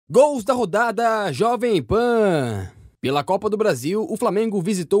Gols da rodada Jovem Pan. Pela Copa do Brasil, o Flamengo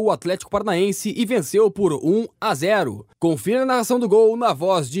visitou o Atlético Paranaense e venceu por 1-0. Confira a narração do gol na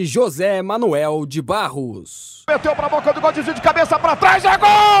voz de José Manuel de Barros. Meteu pra boca do gol, desvio de cabeça pra trás, é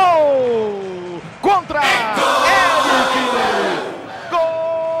gol! Contra Eric! Gol!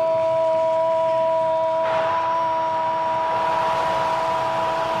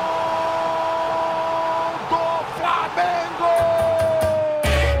 Do Flamengo!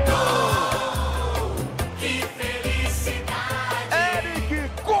 Que felicidade! Eric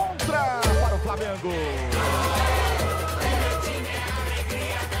contra para o Flamengo!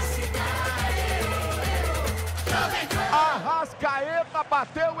 Arrascaeta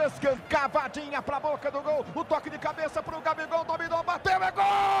bateu, escancavadinha pra boca do gol, o toque de cabeça pro Gabigol, dominou, bateu, é gol!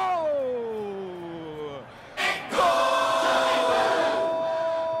 É gol!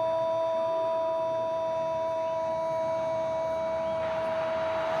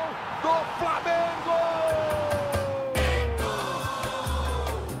 Do Flamengo!